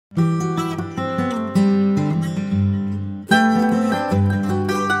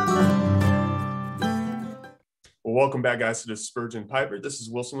Well, welcome back, guys, to the Spurgeon Piper. This is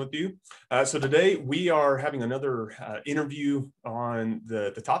Wilson with you. So today we are having another interview on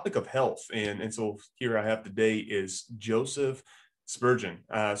the topic of health. And so here I have today is Joseph Spurgeon.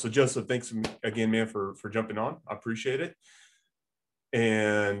 So Joseph, thanks again, man, for jumping on. I appreciate it.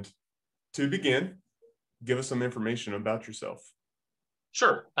 And to begin, give us some information about yourself.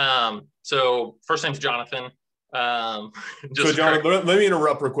 Sure. So first name's Jonathan. So Jonathan, let me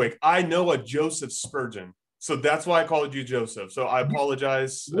interrupt real quick. I know a Joseph Spurgeon. So that's why I called you Joseph. So I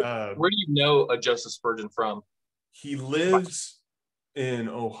apologize. Where do you know a Joseph Spurgeon from? He lives in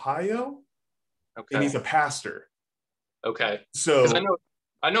Ohio, Okay. and he's a pastor. Okay. So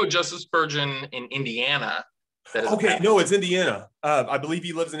I know Joseph Spurgeon in Indiana. That is okay. No, it's Indiana. I believe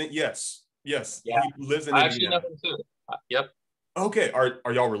he lives in it. Yes. Yeah. He lives in Indiana. I actually know him too. Yep. Okay.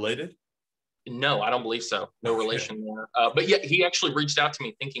 Are y'all related? No, I don't believe so. No relation there. But yeah, he actually reached out to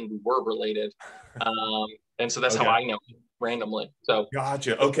me thinking we were related. And so that's how I know him randomly. So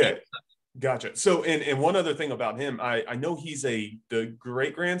gotcha. Okay. Gotcha. So, and one other thing about him, I know he's the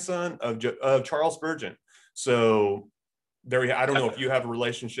great grandson of Charles Spurgeon. So there, I don't know if you have a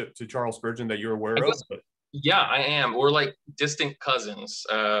relationship to Charles Spurgeon that you're aware of. But... Yeah, I am. We're like distant cousins.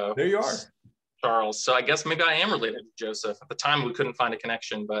 There you are. Charles. So I guess maybe I am related to Joseph. At the time, we couldn't find a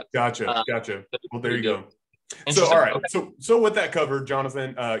connection, but gotcha. Well, there you go. So, all right. Okay. So with that covered,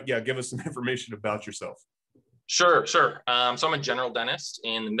 Jonathan, give us some information about yourself. Sure. So I'm a general dentist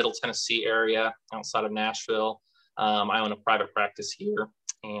in the Middle Tennessee area outside of Nashville. I own a private practice here,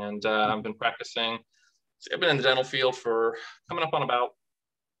 and I've been practicing. I've been in the dental field for coming up on about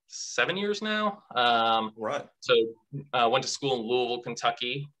 7 years now. Right. So I went to school in Louisville,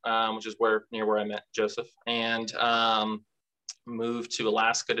 Kentucky, which is near where I met Joseph, and moved to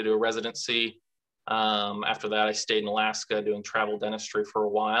Alaska to do a residency. After that, I stayed in Alaska doing travel dentistry for a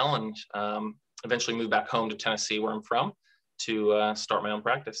while, and eventually moved back home to Tennessee, where I'm from, to start my own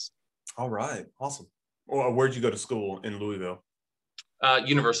practice. All right. Awesome. Well, where'd you go to school in Louisville?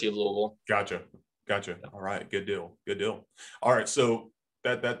 University of Louisville. Gotcha. All right. Good deal. All right. So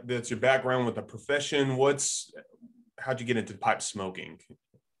that's your background with the profession. How'd you get into pipe smoking?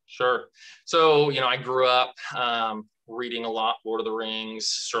 Sure. So, I grew up reading a lot, Lord of the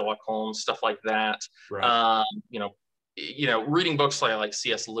Rings, Sherlock Holmes, stuff like that. Right. Reading books like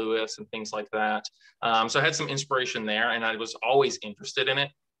C.S. Lewis and things like that. So I had some inspiration there, and I was always interested in it,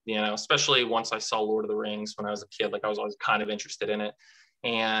 especially once I saw Lord of the Rings when I was a kid. Like, I was always kind of interested in it.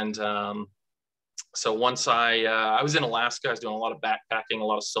 And so once I was in Alaska, I was doing a lot of backpacking, a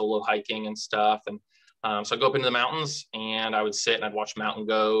lot of solo hiking and stuff. And so I'd go up into the mountains, and I would sit and I'd watch mountain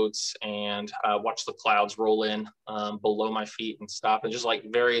goats and watch the clouds roll in below my feet and stuff, and just like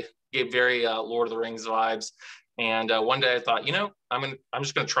gave very Lord of the Rings vibes. And one day I thought, I'm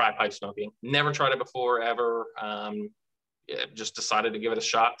just going to try pipe smoking. Never tried it before, ever. Just decided to give it a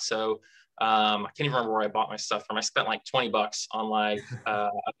shot. So I can't even remember where I bought my stuff from. I spent like $20 on like a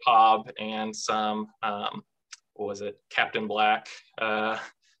cob and some, what was it? Captain Black,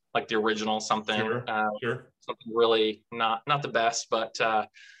 like the original something. Sure. Something really not the best, but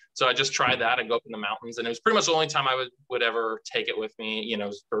so I just tried that. I go up in the mountains, and it was pretty much the only time I would ever take it with me,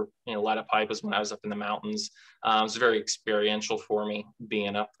 light a pipe, was when I was up in the mountains. It was very experiential for me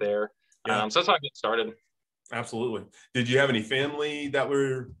being up there. Yeah. So that's how I got started. Absolutely. Did you have any family that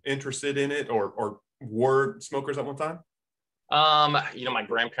were interested in it or were smokers at one time? My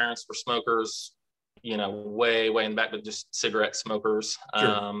grandparents were smokers, way in the back, but just cigarette smokers.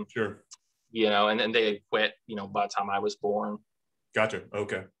 Sure. And then they had quit, by the time I was born. Gotcha.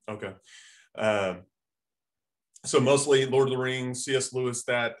 Okay. So mostly Lord of the Rings, C.S. Lewis,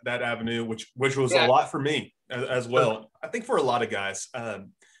 that avenue, which was a lot for me as well. I think for a lot of guys.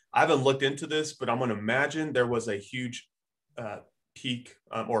 I haven't looked into this, but I'm going to imagine there was a huge peak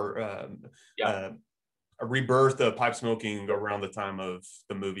a rebirth of pipe smoking around the time of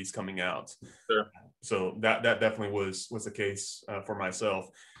the movies coming out. Sure. So that definitely was the case for myself.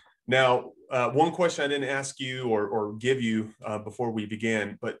 Now, one question I didn't ask you or give you before we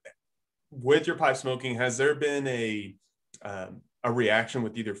began, but with your pipe smoking, has there been a reaction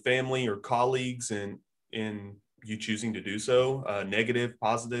with either family or colleagues in you choosing to do so? Negative,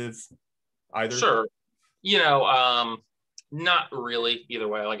 positive, either? Sure. Not really either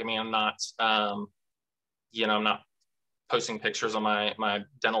way. Like, I'm not, I'm not posting pictures on my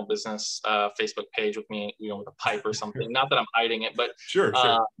dental business Facebook page with me, with a pipe or something. Not that I'm hiding it, but sure.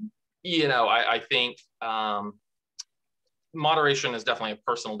 I think moderation is definitely a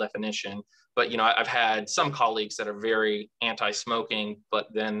personal definition. But I've had some colleagues that are very anti-smoking, but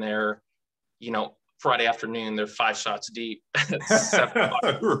then they're, Friday afternoon, they're 5 shots deep. At 7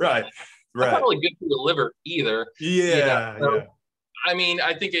 o'clock. Right. That's not Right. really good for the liver either. Yeah. So, Yeah. I mean,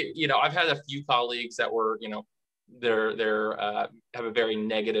 I think I've had a few colleagues that were, they're have a very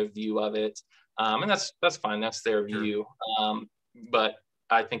negative view of it, and that's fine. That's their Sure. view. But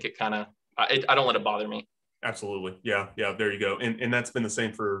I think it kind of, I don't let it bother me. Absolutely. Yeah. Yeah. There you go. And that's been the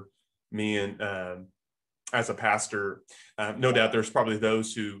same for me. And as a pastor, no doubt there's probably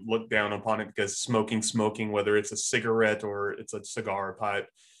those who look down upon it because smoking, whether it's a cigarette or it's a cigar or pipe.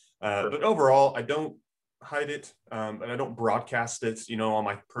 Sure. But overall, I don't hide it, and I don't broadcast it, on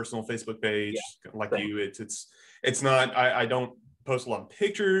my personal Facebook Yeah. page like Same. you. It's not. I don't post a lot of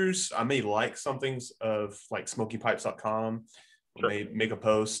pictures. I may like some things of like smokypipes.com. I Sure. may make a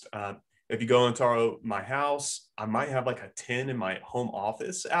post. If you go into my house, I might have like a 10 in my home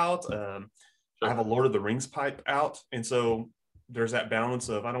office out. I Sure. have a Lord of the Rings pipe out. And so there's that balance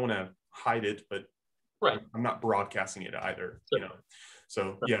of I don't want to hide it, but Right. I'm not broadcasting it either, Sure.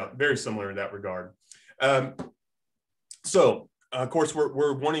 So yeah, very similar in that regard. Um, so of course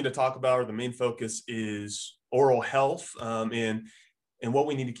we're wanting to talk about, or the main focus is oral health, and what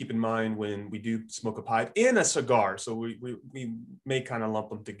we need to keep in mind when we do smoke a pipe and a cigar. So we may kind of lump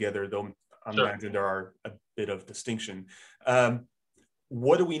them together, though I Sure. imagine there are a bit of distinction.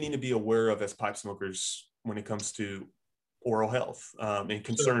 What do we need to be aware of as pipe smokers when it comes to oral health, and Sure.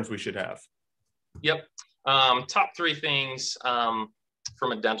 concerns we should have? Yep. Top three things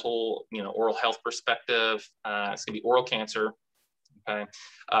from a dental, oral health perspective. It's going to be oral cancer, okay,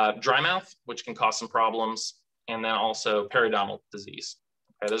 dry mouth, which can cause some problems, and then also periodontal disease.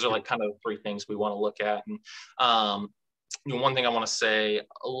 Okay, those are like kind of three things we want to look at. And one thing I want to say,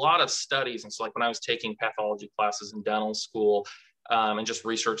 a lot of studies, and so like when I was taking pathology classes in dental school, and just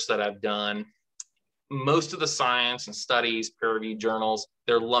research that I've done, most of the science and studies, peer-reviewed journals,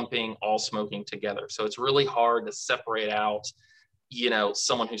 they're lumping all smoking together. So it's really hard to separate out,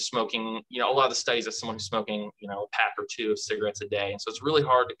 someone who's smoking, a lot of the studies of someone who's smoking, a pack or two of cigarettes a day. And so it's really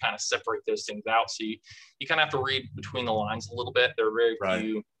hard to kind of separate those things out. So you kind of have to read between the lines a little bit. There are very Right.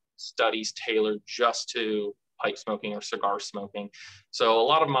 few studies tailored just to pipe smoking or cigar smoking. So a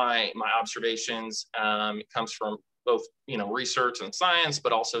lot of my observations, it comes from both research and science,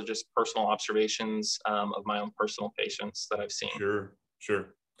 but also just personal observations of my own personal patients that I've seen.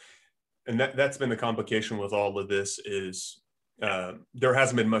 Sure. And that's been the complication with all of this is there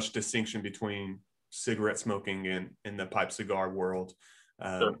hasn't been much distinction between cigarette smoking and the pipe cigar world.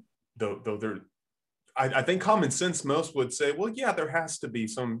 Sure. Though there, I think common sense most would say, well, yeah, there has to be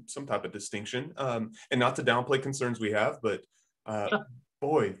some type of distinction, and not to downplay concerns we have, but Sure.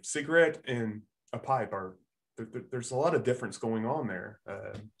 boy, cigarette and a pipe there's a lot of difference going on there,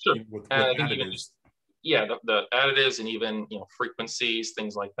 Sure. with I think additives. the additives and even frequencies,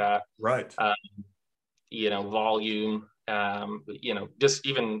 things like that. Right. Volume. Just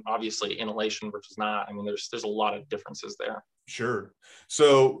even obviously inhalation versus not. I mean, there's a lot of differences there. Sure.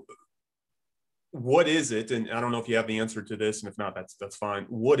 So what is it, and I don't know if you have the answer to this, and if not, that's fine.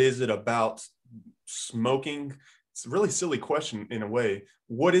 What is it about smoking? It's a really silly question in a way.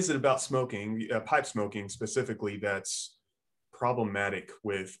 What is it about smoking, pipe smoking specifically, that's problematic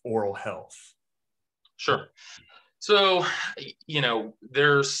with oral health? Sure. So,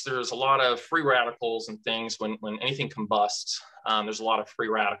 there's a lot of free radicals and things when anything combusts. There's a lot of free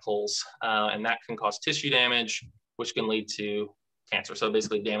radicals, and that can cause tissue damage, which can lead to cancer. So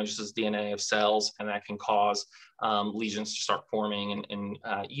basically damages DNA of cells, and that can cause lesions to start forming, and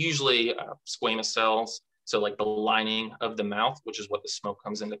usually squamous cells. So like the lining of the mouth, which is what the smoke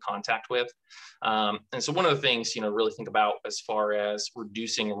comes into contact with. And so one of the things, really think about as far as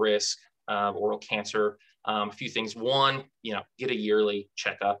reducing risk of oral cancer, a few things. One, get a yearly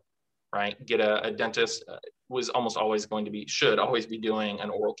checkup, right? Get a dentist should always be doing an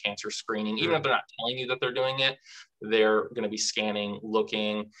oral cancer screening. Even if they're not telling you that they're doing it, they're going to be scanning,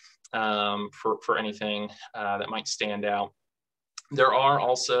 looking for anything that might stand out. There are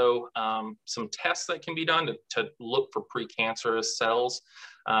also some tests that can be done to look for precancerous cells.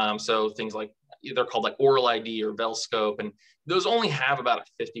 So things like, they're called like oral ID or Velscope, and those only have about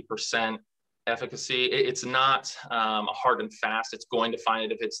a 50% efficacy. It's not a hard and fast. It's going to find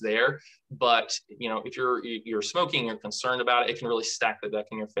it if it's there. But if you're smoking, you're concerned about it, it can really stack the deck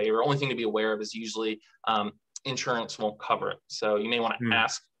in your favor. Only thing to be aware of is usually insurance won't cover it. So you may want to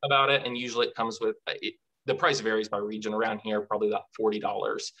ask about it, and usually it comes with the price varies by region. Around here, probably about $40.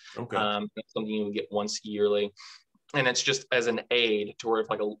 Okay. That's something you would get once yearly. And it's just as an aid to where if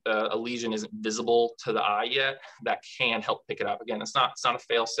like a lesion isn't visible to the eye yet, that can help pick it up. Again, it's not a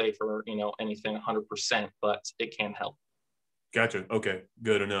fail safe or anything 100%, but it can help. Gotcha. Okay.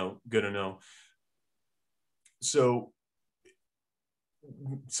 Good to know. So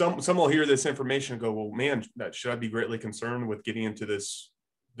some will hear this information and go, well, man, should I be greatly concerned with getting into this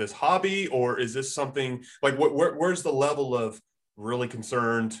hobby, or is this something like where's the level of really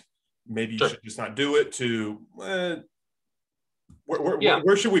concerned? Maybe you Sure. should just not do it. To Yeah.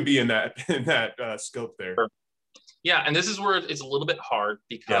 where should we be in that scope there? Sure. Yeah, and this is where it's a little bit hard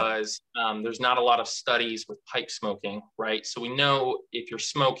because there's not a lot of studies with pipe smoking, right? So we know if you're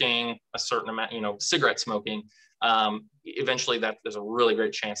smoking a certain amount, cigarette smoking, eventually there's a really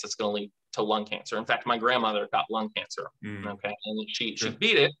great chance it's going to lead to lung cancer. In fact, my grandmother got lung cancer, okay, and she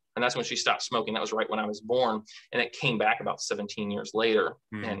beat it, and that's when she stopped smoking. That was right when I was born, and it came back about 17 years later,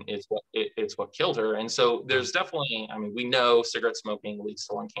 and it's what killed her. And so there's definitely, I mean, we know cigarette smoking leads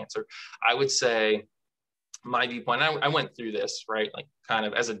to lung cancer. I would say, my viewpoint, I went through this, right? Like kind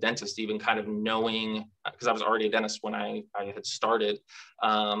of as a dentist, even kind of knowing, because I was already a dentist when I had started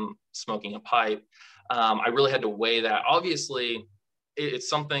smoking a pipe. I really had to weigh that. Obviously, it's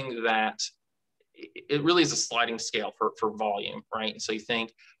something that it really is a sliding scale for volume, right? And so you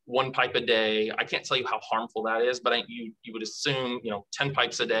think 1 pipe a day, I can't tell you how harmful that is, but you would assume, 10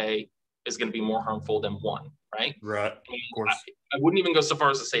 pipes a day is going to be more harmful than 1, right? Right, of course. I wouldn't even go so far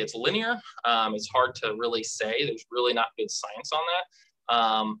as to say it's linear. It's hard to really say. There's really not good science on that.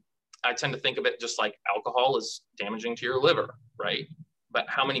 I tend to think of it just like alcohol is damaging to your liver, right? But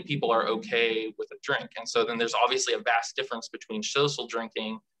how many people are okay with a drink? And so then there's obviously a vast difference between social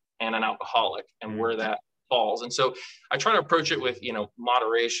drinking and an alcoholic and where that falls. And so I try to approach it with,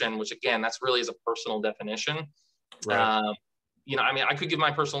 moderation, which again, that's really is a personal definition. Right. I mean, I could give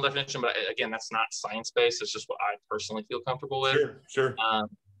my personal definition, but again, that's not science-based. It's just what I personally feel comfortable with. Sure.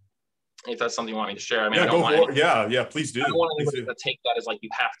 If that's something you want me to share, I mean, yeah, I don't want please do. I don't want anybody to take that as like, you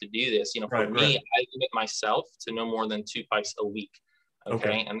have to do this. For me, I limit myself to no more than 2 pipes a week.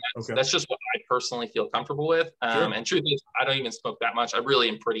 Okay. And that's just what I personally feel comfortable with. And truth is, I don't even smoke that much. I really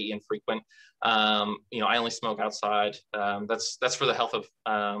am pretty infrequent. I only smoke outside. That's for the health of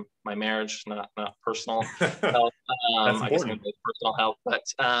my marriage, not personal health. I guess maybe personal health, but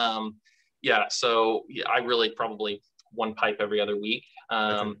so I really probably 1 pipe every other week.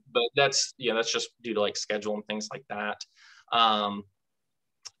 But that's just due to like schedule and things like that.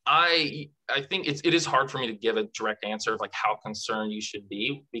 I think it is hard for me to give a direct answer of like how concerned you should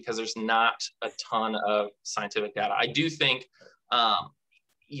be, because there's not a ton of scientific data. I do think,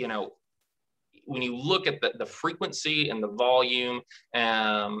 when you look at the frequency and the volume,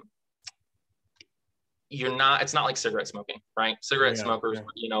 it's not like cigarette smoking, right? Cigarette smokers,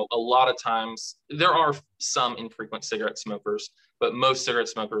 a lot of times there are some infrequent cigarette smokers, but most cigarette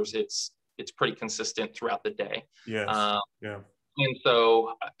smokers, it's pretty consistent throughout the day. And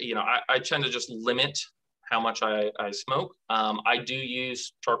so, I tend to just limit how much I smoke. I do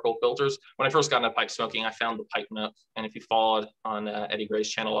use charcoal filters. When I first got into pipe smoking, I found the Pipe Nook. And if you followed on Eddie Gray's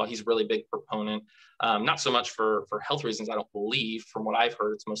channel, he's a really big proponent. Not so much for health reasons, I don't believe. From what I've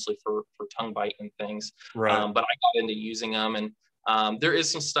heard, it's mostly for tongue bite and things. But I got into using them. And there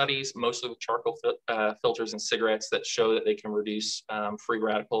is some studies, mostly with charcoal filters and cigarettes, that show that they can reduce free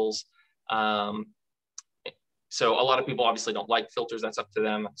radicals. So a lot of people obviously don't like filters. That's up to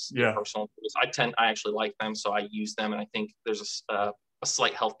them. It's personal. I actually like them, so I use them, and I think there's a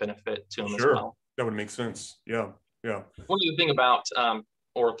slight health benefit to them as well. That would make sense. Yeah. One other thing about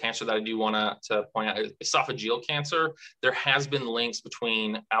oral cancer that I do want to point out is esophageal cancer. There has been links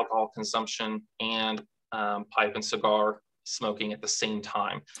between alcohol consumption and pipe and cigar smoking at the same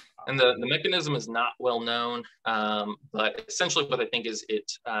time. And the mechanism is not well known, but essentially what I think is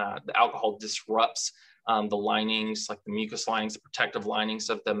the alcohol disrupts the linings, like the mucus linings, the protective linings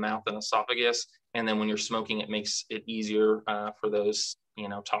of the mouth and esophagus. And then when you're smoking, it makes it easier for those,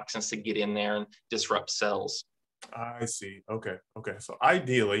 toxins to get in there and disrupt cells. I see. Okay. So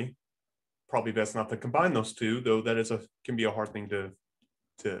ideally, probably best not to combine those two, though that can be a hard thing to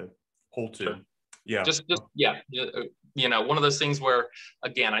hold to. Sure. Yeah. One of those things where,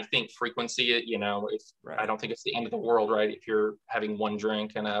 again, I think frequency, I don't think it's the end of the world, right? If you're having 1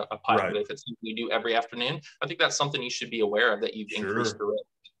 drink and a pipe, but if it's something you do every afternoon, I think that's something you should be aware of, that you've increased the risk.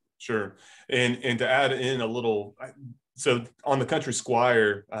 Sure. And to add in a little, so on the Country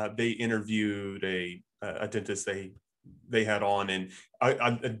Squire, they interviewed a dentist they had on, and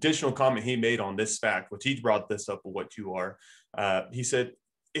an additional comment he made on this fact, which he brought this up with what you are, he said,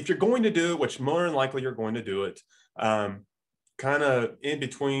 if you're going to do it, which more than likely you're going to do it, kind of in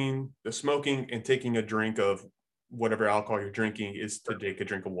between the smoking and taking a drink of whatever alcohol you're drinking, is to take a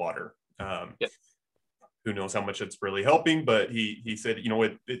drink of water. Who knows how much it's really helping, but he said,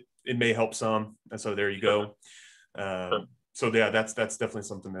 it may help some. And so there you go. So yeah, that's definitely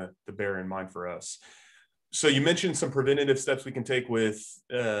something to bear in mind for us. So you mentioned some preventative steps we can take with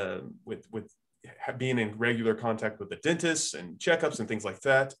being in regular contact with the dentist and checkups and things like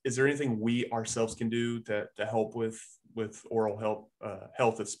that. Is there anything we ourselves can do to help with oral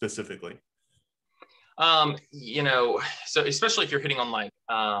health specifically? So especially if you're hitting on like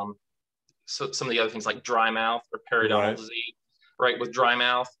so some of the other things like dry mouth or periodontal disease, right? With dry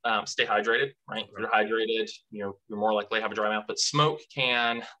mouth, stay hydrated, right? If you're hydrated, you're more likely to have a dry mouth, but smoke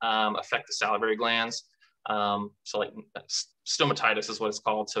can affect the salivary glands. So like stomatitis is what it's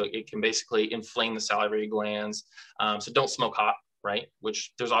called. So it can basically inflame the salivary glands. So don't smoke hot, right?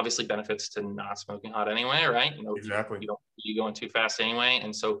 Which there's obviously benefits to not smoking hot anyway, right? Exactly. You going too fast anyway.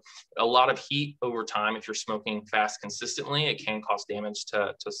 And so a lot of heat over time, if you're smoking fast consistently, it can cause damage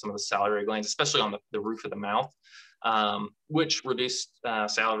to some of the salivary glands, especially on the roof of the mouth. Which reduced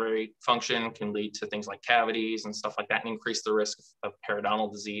salivary function can lead to things like cavities and stuff like that, and increase the risk of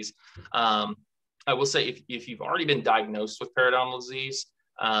periodontal disease. I will say if you've already been diagnosed with periodontal disease,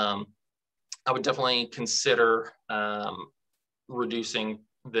 I would definitely consider reducing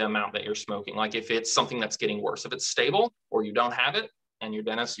the amount that you're smoking. Like if it's something that's getting worse, if it's stable or you don't have it and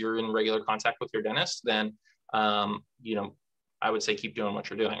you're in regular contact with your dentist, then, I would say keep doing what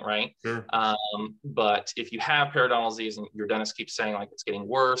you're doing, right? Sure. But if you have periodontal disease and your dentist keeps saying like it's getting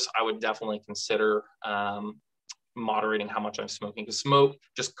worse, I would definitely consider moderating how much I'm smoking. Because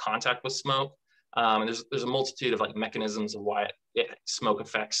just contact with smoke, and there's a multitude of like mechanisms of why smoke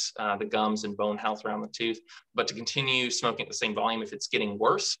affects the gums and bone health around the tooth. But to continue smoking at the same volume, if it's getting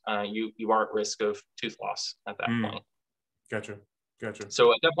worse, you are at risk of tooth loss at that point. Gotcha.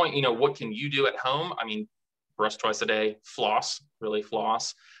 So at that point, what can you do at home? I mean, brush twice a day, really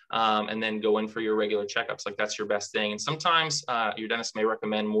floss, and then go in for your regular checkups. Like that's your best thing. And sometimes your dentist may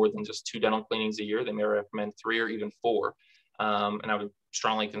recommend more than just 2 dental cleanings a year. They may recommend 3 or even 4. And I would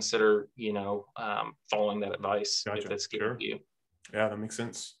strongly consider, following that advice if it's given to you. Yeah, that makes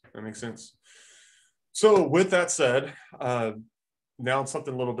sense. So with that said, now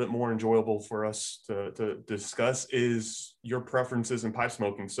something a little bit more enjoyable for us to discuss is your preferences in pipe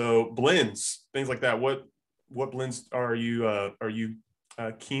smoking. So blends, things like that. What blends are you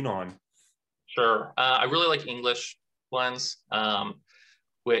keen on? Sure. I really like English blends,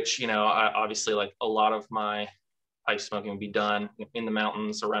 which, obviously like a lot of my pipe smoking would be done in the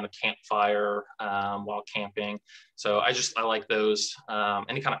mountains around a campfire while camping. So I like those,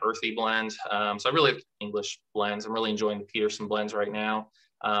 any kind of earthy blend. So I really like English blends. I'm really enjoying the Peterson blends right now.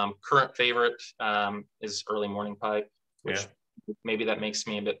 Current favorite is early morning pipe, which maybe that makes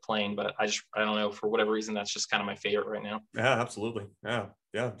me a bit plain, but I don't know, for whatever reason, that's just kind of my favorite right now. Yeah, absolutely. Yeah.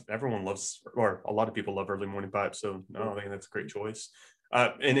 Everyone loves, or a lot of people love early morning pipes. So no, I think that's a great choice.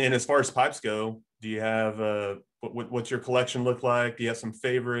 And as far as pipes go, do you have what's your collection look like? Do you have some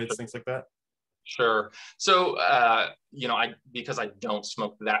favorites, things like that? Sure. So, because I don't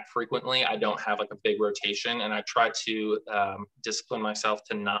smoke that frequently, I don't have like a big rotation, and I try to discipline myself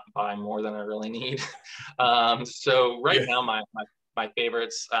to not buy more than I really need. So right now, my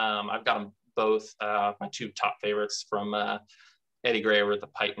favorites, I've got them both. My 2 top favorites from Eddie Gray over at the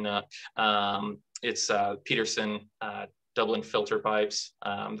Pipe Nook. It's Peterson Dublin filter pipes.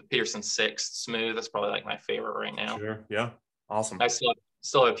 The Peterson 6 smooth. That's probably like my favorite right now. Sure. Yeah. Awesome. I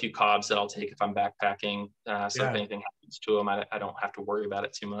still have a few cobs that I'll take if I'm backpacking. So if anything happens to them, I don't have to worry about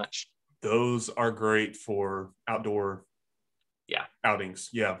it too much. Those are great for outdoor outings.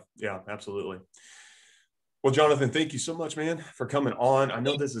 Yeah, absolutely. Well, Jonathan, thank you so much, man, for coming on. I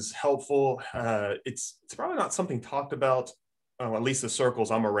know this is helpful. It's probably not something talked about, at least the circles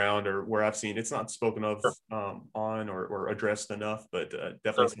I'm around or where I've seen. It's not spoken of on or addressed enough, but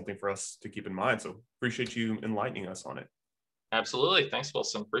definitely something for us to keep in mind. So appreciate you enlightening us on it. Absolutely. Thanks,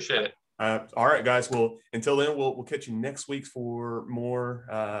 Wilson. Appreciate it. All right, guys. Well, until then, we'll catch you next week for more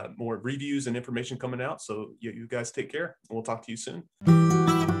reviews and information coming out. So you guys take care, and we'll talk to you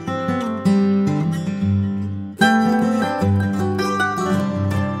soon.